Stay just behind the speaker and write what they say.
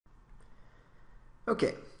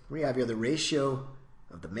Okay, we have here the ratio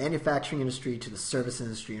of the manufacturing industry to the service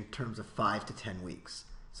industry in terms of 5 to 10 weeks.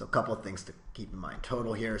 So a couple of things to keep in mind.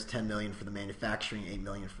 Total here is 10 million for the manufacturing, 8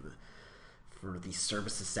 million for the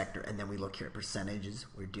services sector, and then we look here at percentages.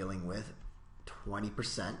 We're dealing with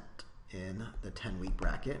 20% in the 10-week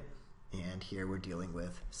bracket, and here we're dealing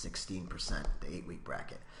with 16%, the 8-week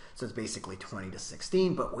bracket. So it's basically 20 to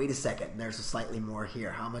 16, but wait a second, there's a slightly more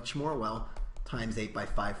here. How much more? Well, times 8 by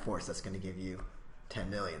 5/4, that's going to give you 10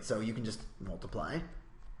 million. So you can just multiply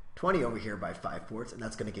 20 over here by 5/4, and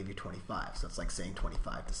that's going to give you 25. So it's like saying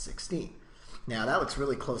 25 to 16. Now that looks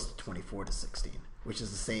really close to 24 to 16, which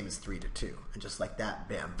is the same as 3 to 2. And just like that,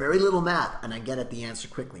 bam, very little math, and I get at the answer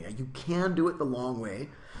quickly. Now you can do it the long way,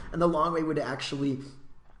 and the long way would actually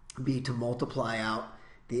be to multiply out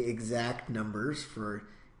the exact numbers for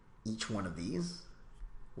each one of these,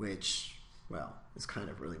 which, well, is kind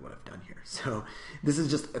of really what I've done here. So this is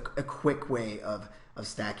just a quick way of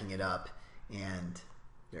stacking it up, and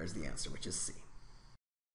there's the answer, which is C.